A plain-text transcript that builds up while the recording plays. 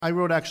I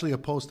wrote actually a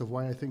post of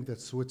why I think that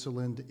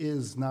Switzerland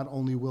is not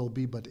only will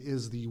be, but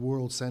is the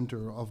world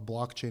center of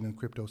blockchain and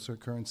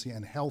cryptocurrency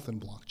and health and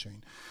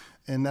blockchain.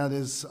 And that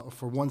is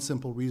for one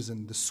simple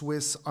reason. The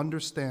Swiss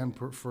understand,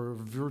 for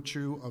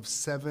virtue of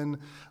 7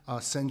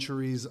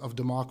 centuries of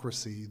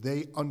democracy,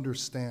 they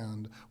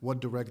understand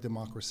what direct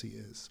democracy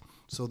is.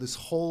 So this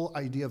whole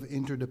idea of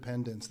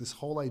interdependence, this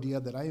whole idea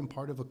that I am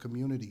part of a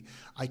community,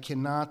 I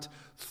cannot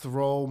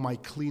throw my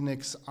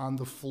Kleenex on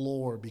the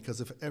floor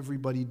because if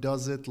everybody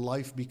does it,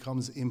 life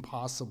becomes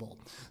impossible.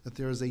 That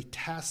there is a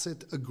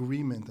tacit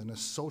agreement and a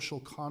social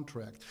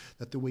contract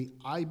that the way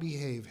I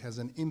behave has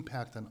an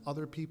impact on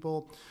other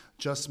people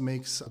just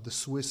makes the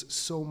Swiss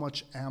so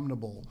much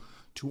amenable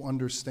to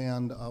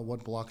understand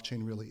what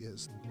blockchain really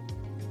is.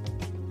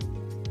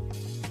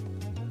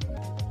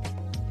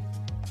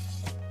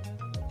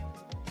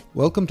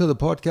 Welcome to the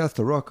podcast,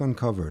 The Rock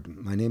Uncovered.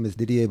 My name is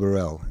Didier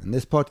Burrell. In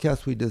this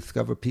podcast, we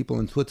discover people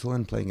in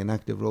Switzerland playing an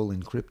active role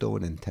in crypto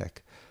and in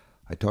tech.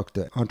 I talk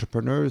to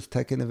entrepreneurs,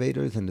 tech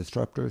innovators, and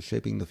disruptors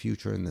shaping the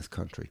future in this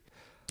country.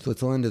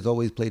 Switzerland has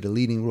always played a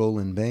leading role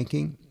in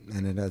banking,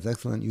 and it has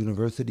excellent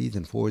universities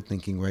and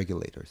forward-thinking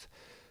regulators.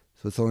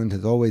 Switzerland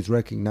has always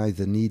recognized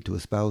the need to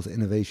espouse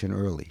innovation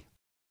early.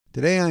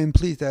 Today, I am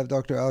pleased to have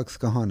Dr. Alex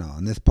Cahana.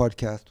 On this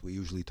podcast, we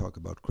usually talk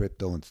about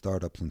crypto and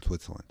startups in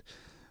Switzerland.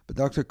 But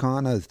Dr.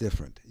 Cahana is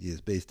different. He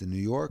is based in New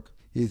York.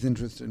 He is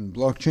interested in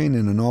blockchain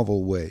in a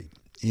novel way.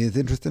 He is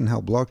interested in how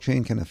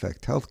blockchain can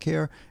affect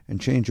healthcare and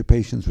change a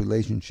patient's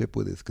relationship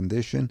with his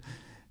condition,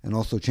 and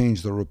also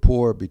change the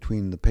rapport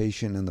between the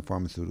patient and the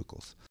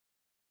pharmaceuticals.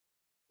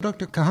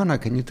 Dr. Cahana,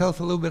 can you tell us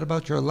a little bit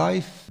about your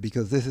life?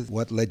 Because this is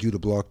what led you to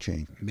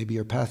blockchain. Maybe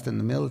your past in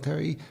the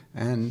military,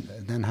 and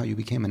then how you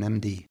became an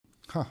MD.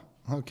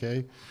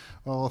 Okay.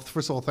 Well,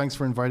 first of all, thanks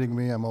for inviting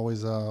me. I'm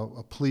always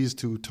pleased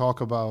to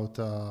talk about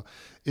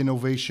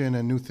innovation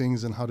and new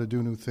things and how to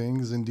do new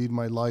things. Indeed,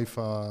 my life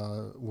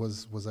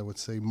was I would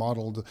say,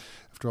 modeled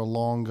after a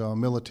long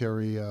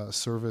military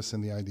service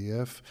in the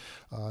IDF.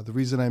 The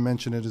reason I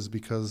mention it is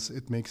because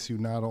it makes you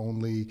not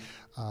only,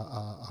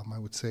 I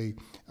would say,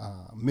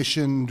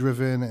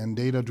 mission-driven and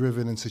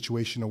data-driven and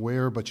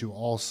situation-aware, but you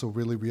also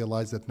really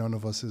realize that none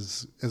of us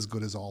is as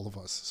good as all of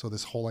us. So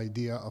this whole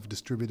idea of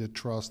distributed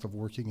trust, of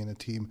working in a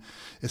team,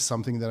 is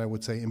something that I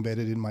would say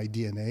embedded in my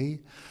DNA.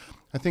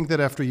 I think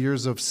that after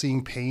years of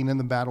seeing pain in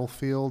the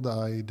battlefield,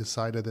 I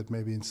decided that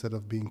maybe instead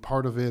of being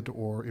part of it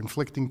or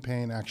inflicting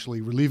pain,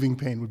 actually relieving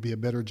pain would be a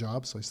better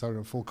job. So I started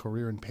a full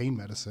career in pain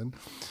medicine.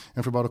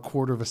 And for about a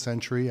quarter of a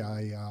century,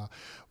 I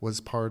was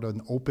part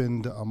and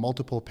opened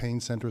multiple pain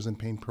centers and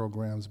pain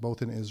programs,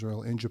 both in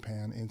Israel, in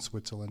Japan, in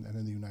Switzerland, and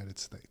in the United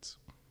States.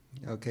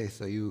 Okay,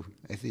 so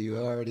I see you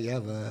already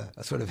have a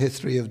sort of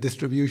history of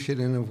distribution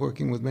and of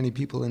working with many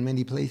people in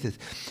many places.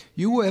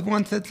 You have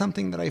once said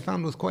something that I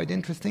found was quite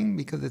interesting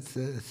because it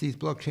sees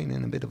blockchain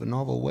in a bit of a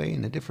novel way,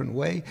 in a different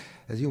way.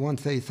 As you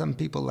once say, some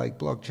people like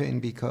blockchain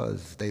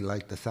because they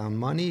like the sound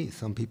money.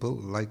 Some people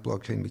like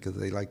blockchain because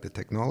they like the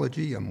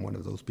technology. I'm one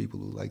of those people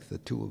who likes the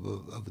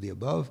two of the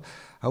above.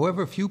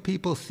 However, few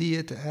people see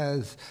it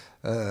as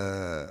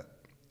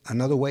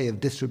another way of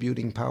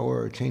distributing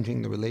power or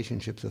changing the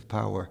relationships of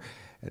power.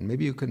 And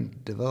maybe you can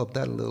develop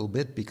that a little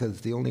bit,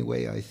 because the only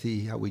way I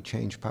see how we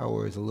change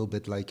power is a little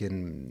bit like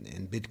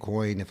in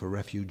Bitcoin. If a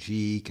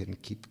refugee can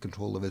keep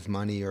control of his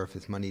money, or if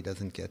his money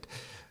doesn't get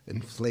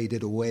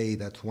inflated away,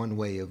 that's one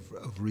way of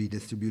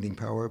redistributing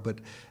power.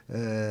 But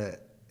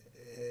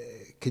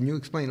can you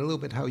explain a little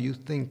bit how you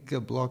think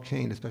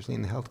blockchain, especially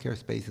in the healthcare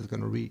space, is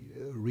going to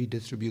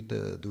redistribute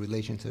the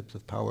relationships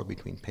of power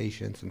between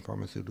patients and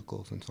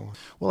pharmaceuticals and so on?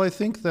 Well, I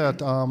think that,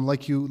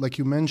 like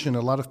you mentioned,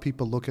 a lot of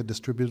people look at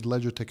distributed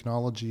ledger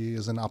technology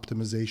as an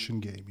optimization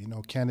game. You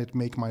know, can it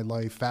make my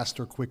life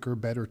faster, quicker,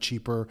 better,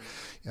 cheaper?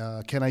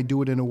 Can I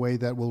do it in a way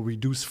that will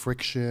reduce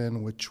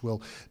friction, which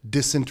will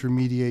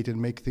disintermediate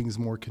and make things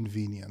more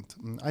convenient?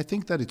 I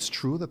think that it's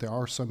true that there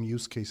are some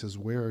use cases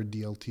where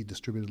DLT,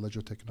 distributed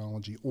ledger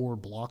technology, or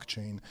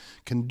blockchain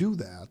can do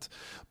that.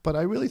 But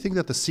I really think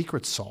that the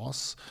secret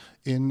sauce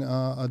in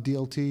a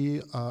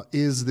DLT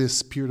is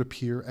this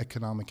peer-to-peer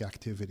economic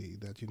activity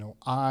that,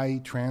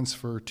 I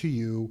transfer to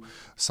you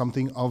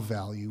something of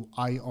value.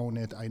 I own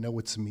it. I know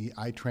it's me.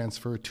 I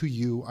transfer to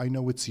you. I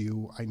know it's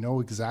you. I know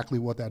exactly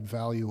what that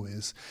value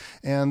is.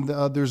 And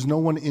there's no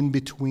one in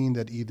between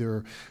that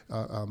either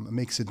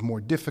makes it more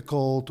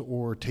difficult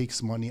or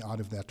takes money out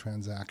of that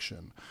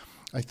transaction.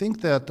 I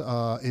think that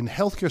in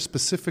healthcare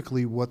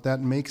specifically, what that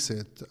makes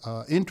it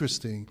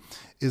interesting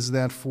is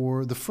that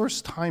for the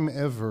first time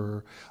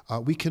ever,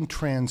 we can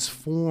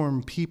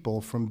transform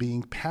people from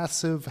being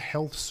passive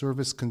health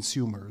service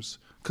consumers,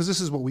 because this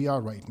is what we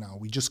are right now.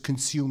 We just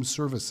consume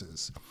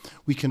services.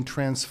 We can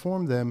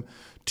transform them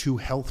to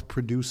health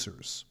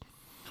producers,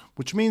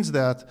 which means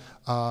that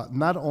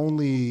not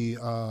only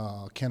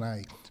can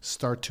I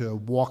start to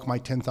walk my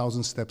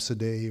 10,000 steps a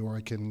day, or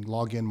I can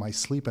log in my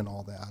sleep and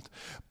all that,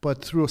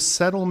 but through a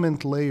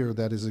settlement layer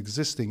that is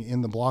existing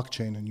in the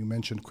blockchain, and you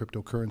mentioned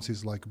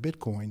cryptocurrencies like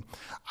Bitcoin,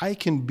 I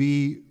can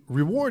be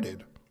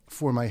rewarded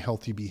for my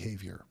healthy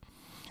behavior.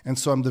 And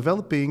so I'm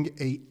developing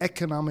a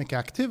economic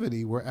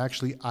activity where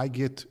actually I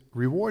get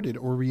rewarded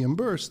or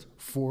reimbursed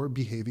for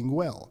behaving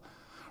well.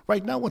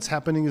 Right now what's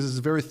happening is it's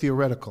very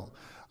theoretical.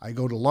 I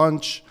go to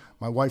lunch,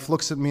 my wife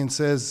looks at me and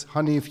says,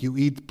 honey, if you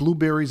eat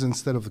blueberries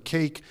instead of a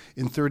cake,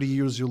 in 30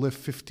 years you'll live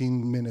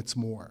 15 minutes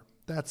more.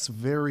 That's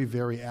very,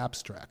 very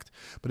abstract.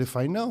 But if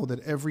I know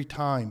that every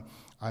time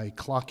I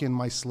clock in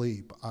my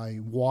sleep, I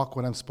walk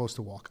when I'm supposed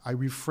to walk, I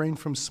refrain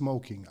from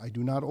smoking, I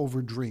do not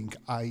overdrink,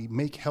 I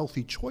make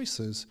healthy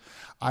choices,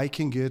 I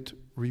can get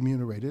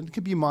remunerated. It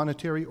can be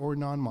monetary or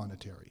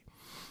non-monetary.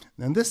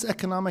 And this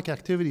economic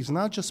activity is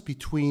not just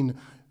between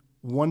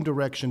one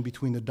direction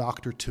between the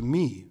doctor to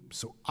me,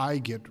 so I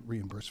get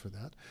reimbursed for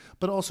that,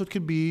 but also it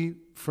could be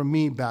from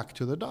me back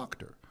to the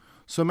doctor.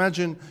 So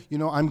imagine,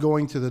 I'm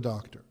going to the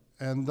doctor,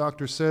 and the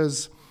doctor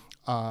says,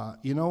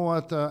 you know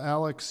what,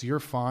 Alex,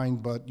 you're fine,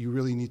 but you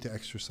really need to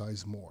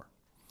exercise more.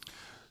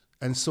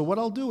 And so what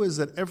I'll do is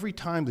that every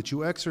time that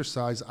you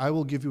exercise, I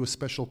will give you a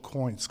special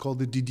coin. It's called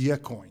the Didier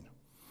coin.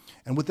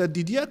 And with that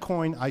Didier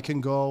coin, I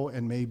can go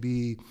and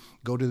maybe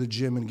go to the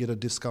gym and get a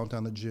discount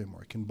on the gym,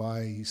 or I can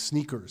buy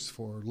sneakers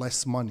for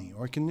less money,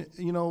 or I can,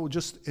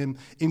 just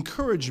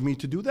encourage me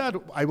to do that.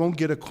 I won't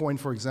get a coin,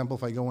 for example,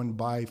 if I go and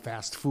buy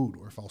fast food,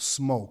 or if I'll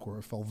smoke, or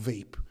if I'll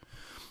vape.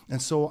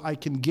 And so I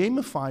can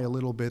gamify a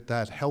little bit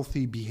that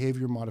healthy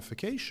behavior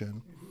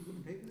modification.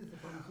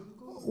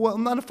 Well,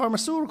 not a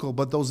pharmaceutical,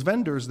 but those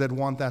vendors that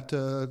want that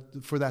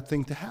for that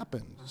thing to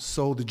happen.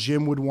 So the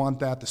gym would want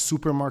that, the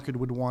supermarket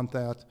would want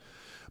that.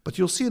 But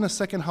you'll see in a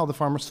second how the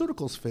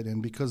pharmaceuticals fit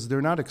in, because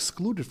they're not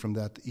excluded from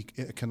that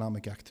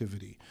economic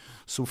activity.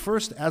 So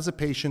first, as a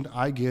patient,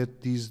 I get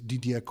these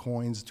Didier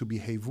coins to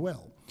behave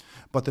well.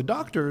 But the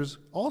doctors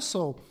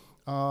also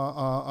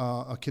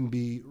can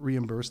be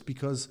reimbursed,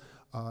 because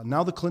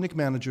now the clinic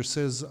manager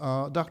says,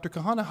 Dr.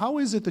 Cahana, how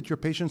is it that your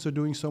patients are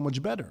doing so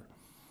much better?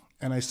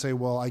 And I say,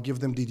 well, I give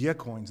them Didier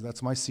coins.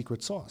 That's my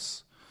secret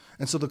sauce.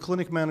 And so the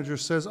clinic manager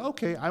says,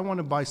 okay, I want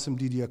to buy some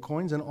Didier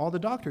coins, and all the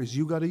doctors,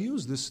 you got to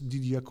use this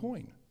Didier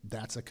coin.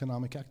 That's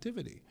economic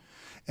activity.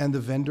 And the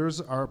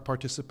vendors are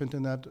participant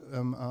in that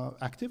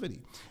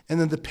activity. And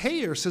then the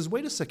payer says,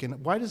 wait a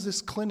second, why does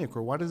this clinic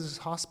or why does this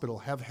hospital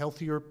have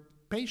healthier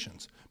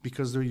patients?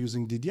 Because they're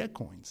using Didier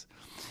coins.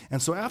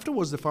 And so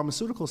afterwards, the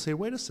pharmaceuticals say,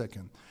 wait a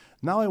second,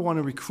 now I want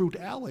to recruit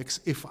Alex.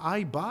 If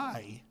I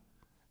buy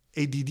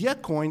a Didier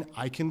coin,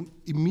 I can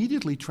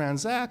immediately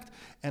transact,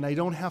 and I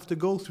don't have to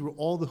go through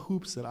all the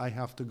hoops that I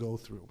have to go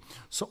through.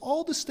 So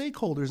all the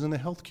stakeholders in the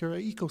healthcare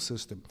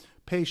ecosystem,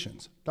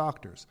 patients,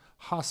 doctors,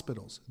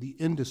 hospitals, the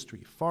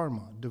industry,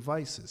 pharma,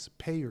 devices,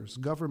 payers,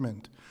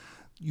 government,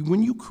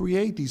 when you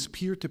create these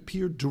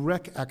peer-to-peer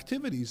direct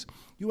activities,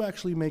 you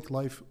actually make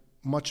life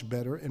much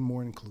better and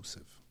more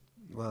inclusive.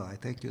 Well, I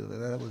thank you.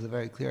 That was a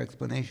very clear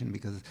explanation,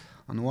 because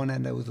on the one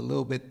hand, I was a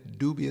little bit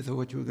dubious of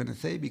what you were going to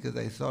say, because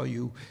I saw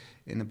you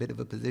in a bit of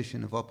a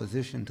position of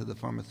opposition to the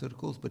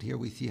pharmaceuticals, but here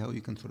we see how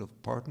you can sort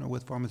of partner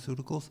with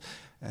pharmaceuticals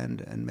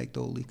and make the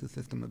whole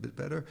ecosystem a bit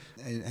better.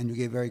 And you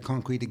gave very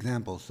concrete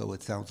examples, so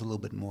it sounds a little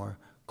bit more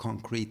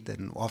concrete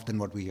than often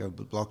what we hear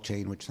about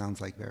blockchain, which sounds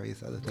like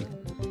various other things.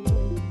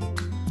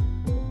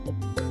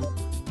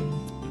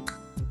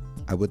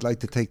 I would like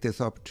to take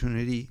this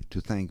opportunity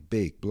to thank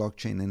BIG,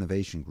 Blockchain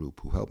Innovation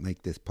Group, who helped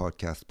make this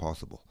podcast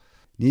possible.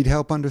 Need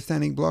help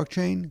understanding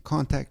blockchain?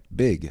 Contact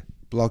BIG,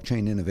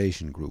 Blockchain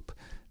Innovation Group.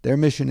 Their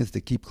mission is to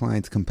keep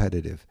clients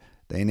competitive.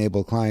 They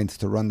enable clients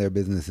to run their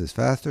businesses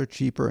faster,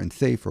 cheaper, and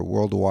safer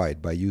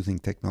worldwide by using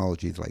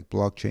technologies like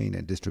blockchain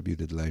and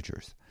distributed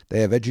ledgers.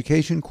 They have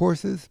education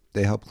courses,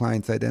 they help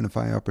clients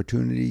identify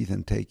opportunities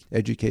and take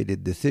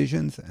educated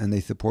decisions, and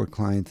they support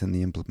clients in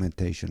the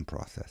implementation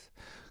process.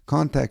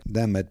 Contact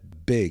them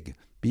at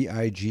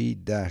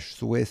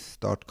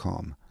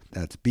big-swiss.com.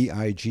 That's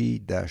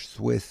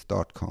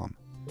big-swiss.com.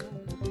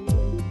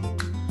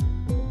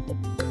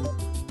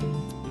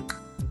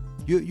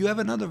 You have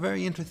another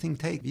very interesting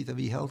take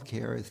vis-a-vis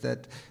healthcare, is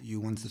that you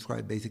once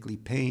described basically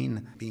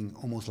pain being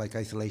almost like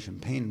isolation.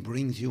 Pain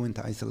brings you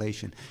into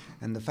isolation.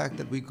 And the fact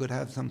that we could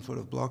have some sort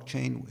of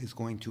blockchain is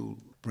going to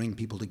bring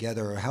people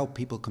together or help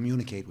people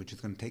communicate, which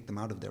is going to take them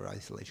out of their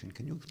isolation.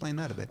 Can you explain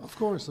that a bit? Of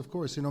course.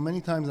 Many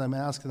times I'm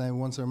asked, and I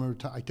remember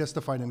I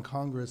testified in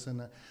Congress,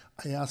 and I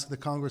asked the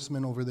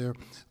congressman over there,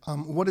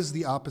 what is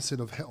the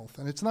opposite of health?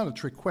 And it's not a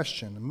trick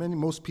question.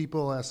 Most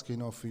people ask,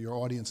 for your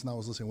audience now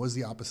is listening, what is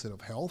the opposite of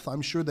health?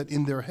 I'm sure that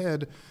in their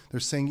head, they're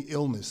saying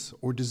illness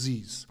or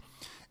disease.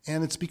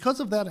 And it's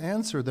because of that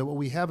answer that what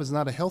we have is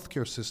not a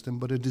healthcare system,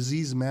 but a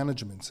disease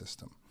management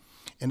system.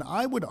 And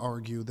I would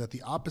argue that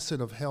the opposite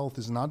of health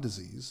is not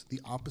disease. The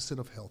opposite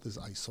of health is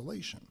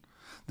isolation.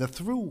 That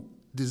through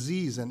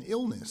disease and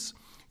illness,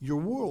 your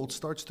world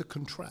starts to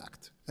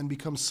contract and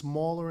become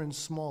smaller and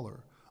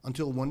smaller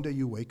until one day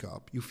you wake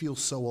up, you feel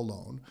so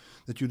alone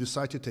that you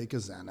decide to take a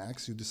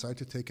Xanax, you decide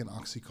to take an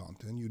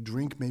OxyContin, you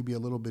drink maybe a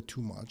little bit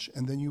too much,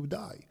 and then you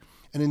die.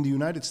 And in the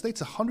United States,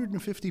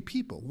 150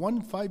 people,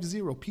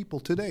 150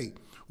 people today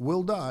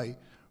will die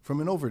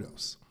from an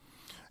overdose.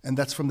 And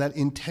that's from that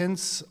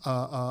intense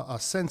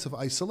sense of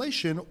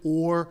isolation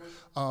or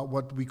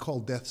what we call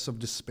deaths of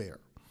despair.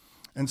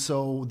 And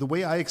so the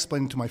way I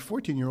explain it to my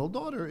 14-year-old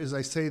daughter is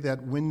I say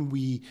that when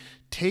we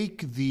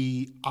take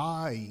the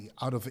I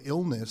out of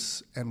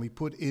illness and we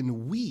put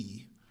in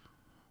we,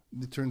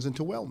 it turns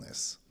into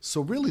wellness.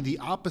 So really the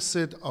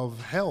opposite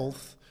of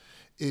health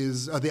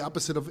is, the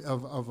opposite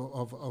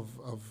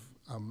of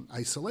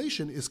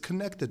isolation is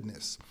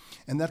connectedness.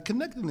 And that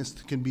connectedness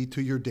can be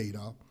to your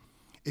data.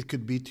 It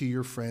could be to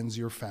your friends,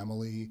 your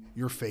family,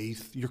 your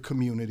faith, your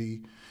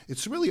community.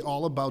 It's really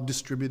all about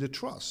distributed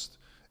trust.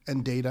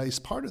 And data is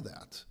part of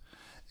that.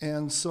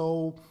 And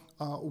so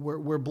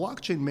where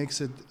blockchain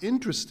makes it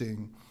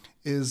interesting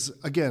is,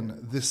 again,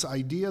 this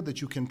idea that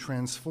you can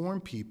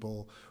transform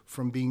people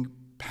from being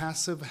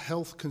passive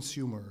health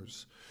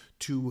consumers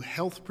to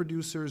health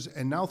producers,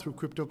 and now through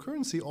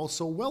cryptocurrency,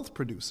 also wealth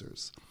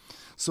producers.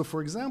 So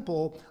for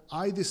example,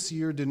 I this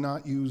year did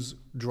not use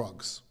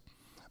drugs.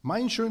 My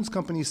insurance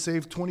company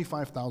saved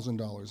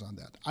 $25,000 on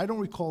that. I don't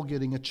recall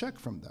getting a check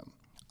from them.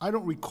 I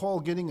don't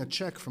recall getting a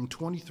check from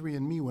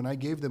 23andMe when I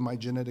gave them my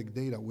genetic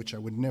data, which I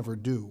would never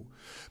do.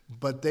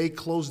 But they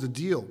closed the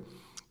deal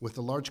with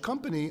a large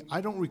company.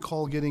 I don't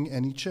recall getting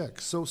any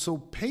checks. So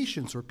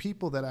patients or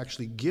people that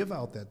actually give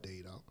out that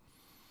data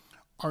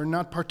are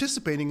not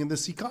participating in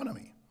this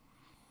economy.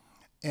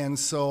 And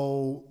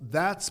so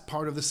that's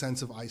part of the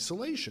sense of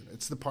isolation.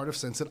 It's the part of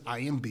sense that I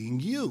am being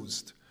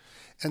used.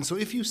 And so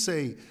if you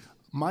say,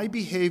 my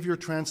behavior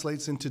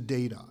translates into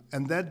data,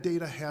 and that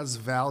data has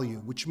value,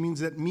 which means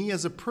that me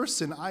as a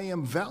person, I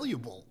am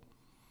valuable.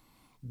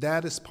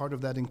 That is part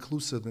of that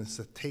inclusiveness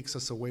that takes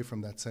us away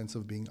from that sense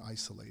of being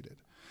isolated.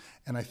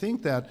 And I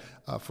think that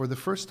for the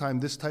first time,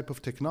 this type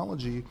of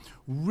technology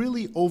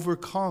really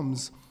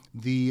overcomes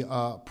the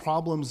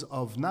problems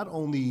of not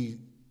only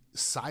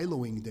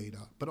siloing data,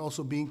 but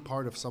also being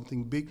part of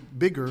something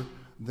bigger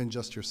than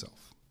just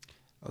yourself.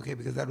 Okay,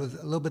 because that was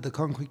a little bit the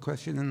concrete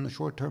question in the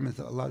short term is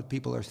a lot of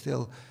people are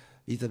still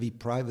vis-a-vis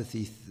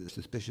privacy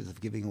suspicious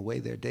of giving away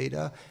their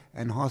data,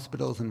 and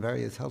hospitals and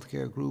various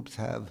healthcare groups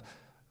have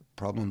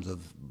problems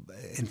of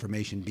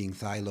information being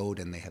siloed,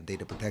 and they have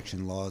data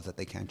protection laws that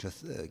they can't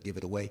just give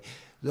it away.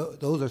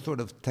 Those are sort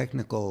of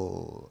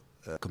technical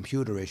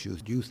computer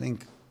issues. Do you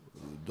think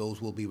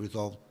those will be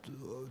resolved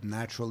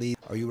naturally?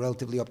 Are you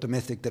relatively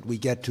optimistic that we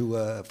get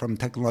to, from a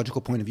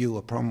technological point of view,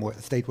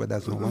 a state where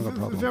that's no longer a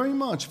problem? Very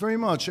much, very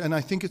much. And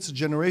I think it's a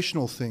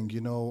generational thing. You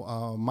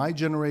know, my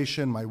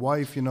generation, my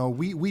wife, you know,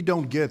 we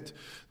don't get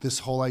this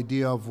whole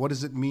idea of what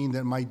does it mean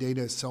that my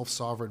data is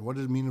self-sovereign? What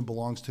does it mean it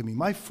belongs to me?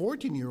 My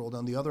 14-year-old,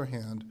 on the other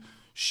hand,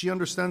 she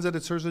understands that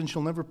it's hers and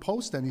she'll never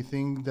post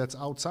anything that's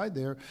outside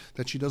there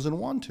that she doesn't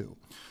want to.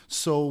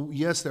 So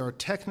yes, there are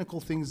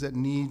technical things that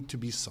need to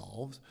be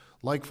solved.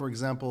 Like, for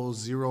example,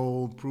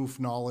 zero-proof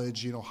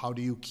knowledge, you know, how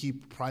do you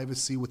keep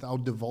privacy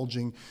without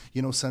divulging,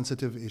 you know,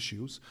 sensitive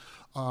issues?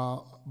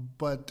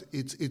 But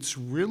it's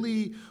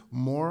really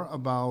more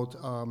about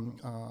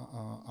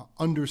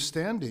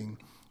understanding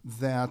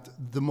that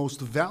the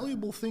most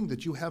valuable thing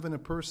that you have in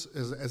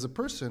as a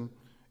person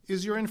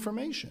is your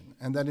information.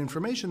 And that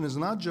information is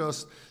not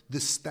just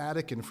the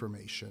static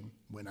information,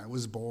 when I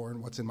was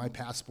born, what's in my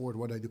passport,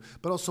 what I do,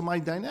 but also my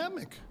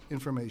dynamic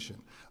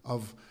information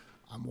of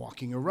I'm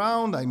walking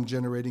around, I'm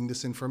generating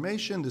this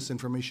information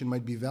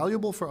might be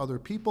valuable for other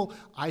people,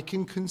 I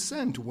can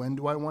consent, when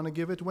do I want to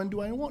give it, when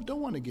do I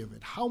don't want to give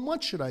it, how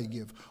much should I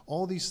give?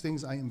 All these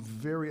things, I am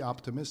very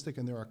optimistic,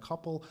 and there are a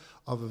couple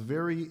of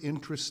very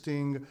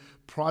interesting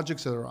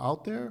projects that are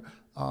out there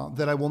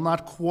that I will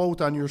not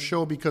quote on your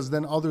show because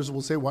then others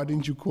will say, why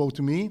didn't you quote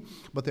me?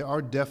 But there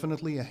are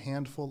definitely a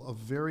handful of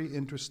very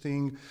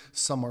interesting,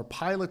 some are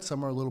pilots,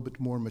 some are a little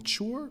bit more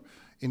mature,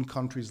 in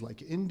countries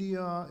like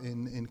India,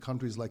 in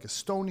countries like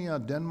Estonia,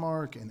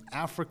 Denmark, in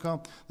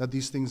Africa, that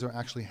these things are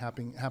actually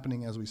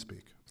happening as we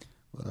speak.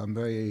 Well, I'm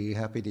very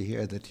happy to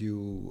hear that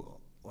you,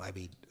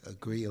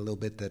 agree a little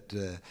bit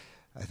that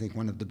I think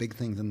one of the big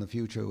things in the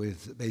future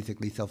is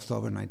basically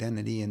self-sovereign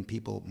identity and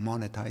people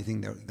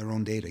monetizing their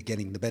own data,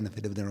 getting the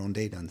benefit of their own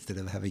data instead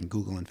of having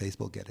Google and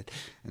Facebook get it.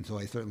 And so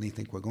I certainly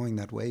think we're going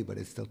that way, but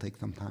it still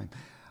takes some time.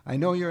 I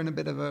know you're in a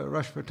bit of a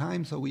rush for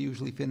time, so we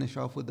usually finish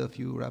off with a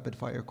few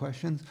rapid-fire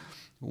questions.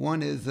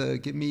 One is,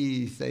 give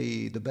me,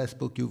 say, the best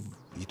book you've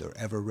either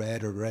ever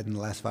read or read in the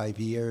last 5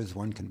 years.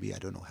 One can be,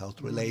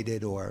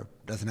 health-related, or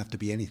doesn't have to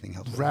be anything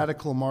health-related.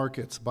 Radical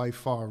Markets, by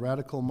far.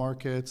 Radical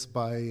Markets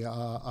by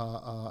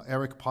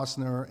Eric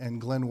Posner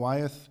and Glenn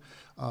Wyeth.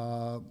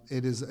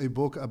 It is a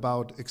book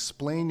about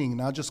explaining,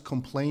 not just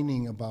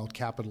complaining about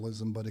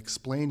capitalism, but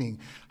explaining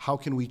how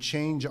can we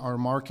change our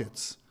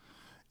markets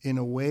in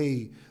a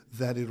way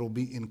that it'll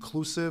be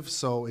inclusive.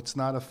 So it's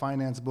not a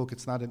finance book,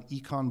 it's not an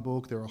econ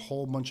book. There are a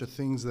whole bunch of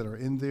things that are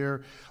in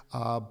there,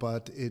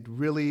 but it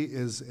really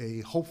is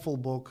a hopeful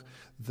book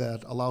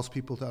that allows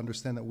people to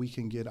understand that we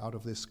can get out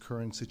of this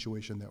current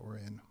situation that we're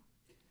in.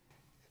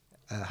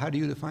 How do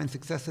you define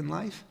success in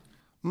life?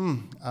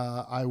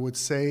 I would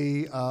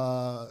say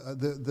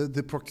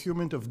the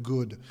procurement of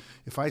good.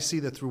 If I see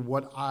that through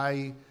what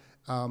I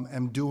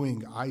am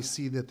doing, I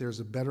see that there's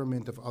a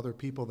betterment of other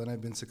people, then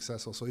I've been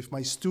successful. So if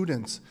my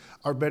students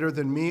are better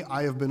than me,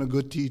 I have been a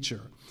good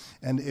teacher.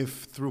 And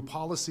if through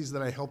policies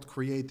that I helped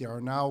create, there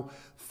are now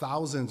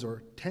thousands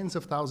or tens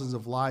of thousands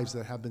of lives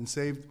that have been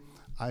saved,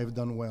 I've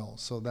done well.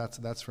 So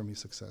that's for me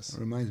success. It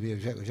reminds me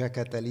of Jacques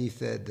Attali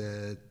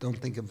said, don't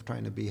think of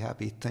trying to be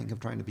happy, think of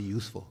trying to be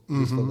useful.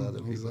 Useful to other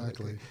people.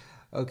 Exactly.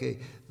 Okay.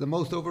 The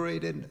most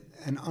overrated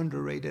and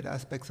underrated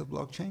aspects of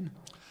blockchain?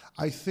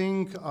 I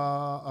think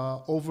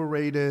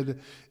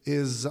overrated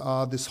is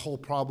this whole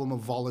problem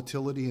of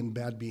volatility and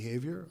bad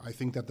behavior. I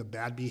think that the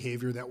bad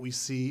behavior that we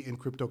see in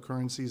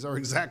cryptocurrencies are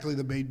exactly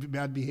the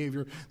bad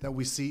behavior that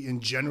we see in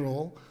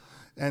general.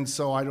 And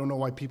so I don't know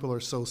why people are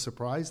so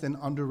surprised. And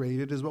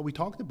underrated is what we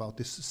talked about,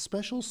 this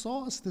special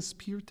sauce, this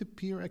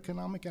peer-to-peer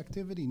economic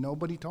activity.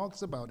 Nobody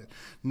talks about it.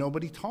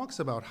 Nobody talks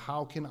about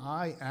how can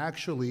I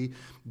actually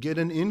get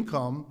an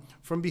income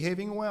from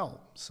behaving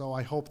well. So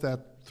I hope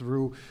that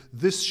through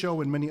this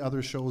show and many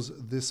other shows,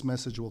 this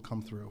message will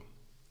come through.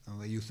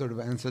 Oh, you sort of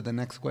answered the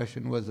next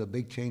question, was a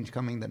big change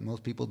coming that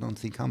most people don't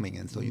see coming.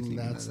 And so you think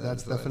that's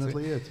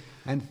definitely it.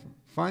 And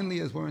finally,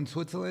 as we're in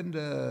Switzerland,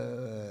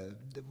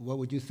 what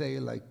would you say,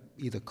 like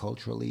either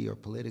culturally or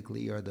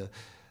politically, are the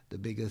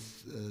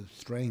biggest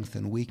strengths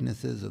and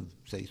weaknesses of,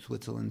 say,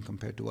 Switzerland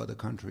compared to other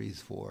countries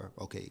for,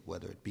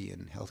 whether it be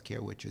in healthcare,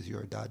 which is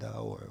your dada,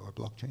 or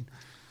blockchain?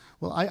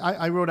 Well,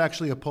 I wrote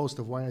actually a post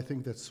of why I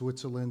think that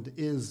Switzerland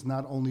is,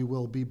 not only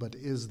will be, but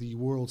is the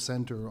world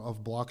center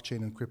of blockchain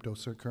and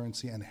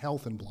cryptocurrency and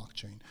health and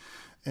blockchain.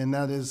 And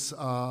that is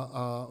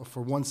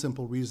for one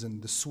simple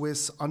reason. The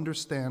Swiss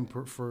understand,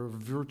 for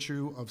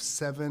virtue of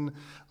 7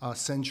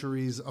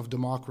 centuries of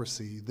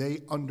democracy, they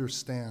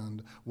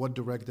understand what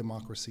direct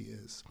democracy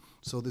is.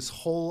 So this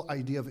whole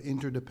idea of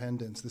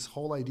interdependence, this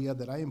whole idea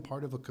that I am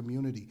part of a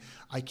community,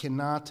 I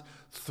cannot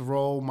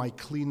throw my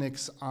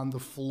Kleenex on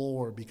the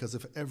floor because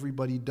if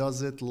everybody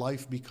does it,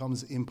 life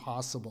becomes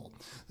impossible.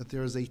 That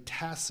there is a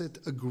tacit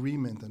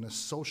agreement and a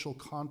social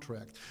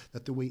contract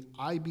that the way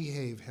I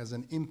behave has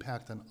an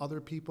impact on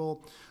other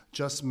people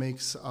just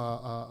makes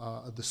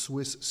the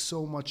Swiss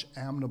so much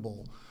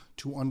amenable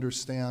to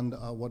understand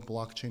what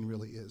blockchain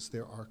really is.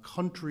 There are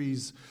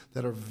countries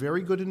that are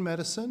very good in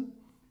medicine,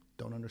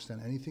 don't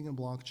understand anything in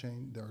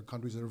blockchain. There are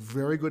countries that are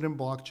very good in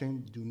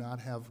blockchain, do not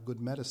have good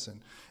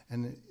medicine.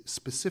 And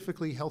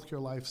specifically healthcare,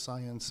 life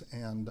science,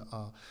 and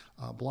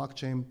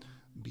blockchain,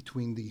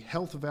 between the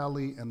Health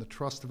Valley and the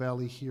Trust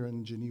Valley here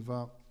in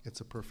Geneva,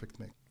 it's a perfect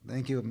mix.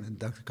 Thank you,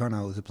 Dr.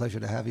 Cahana. It was a pleasure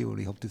to have you, and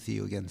we hope to see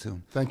you again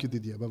soon. Thank you,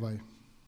 Didier. Bye-bye.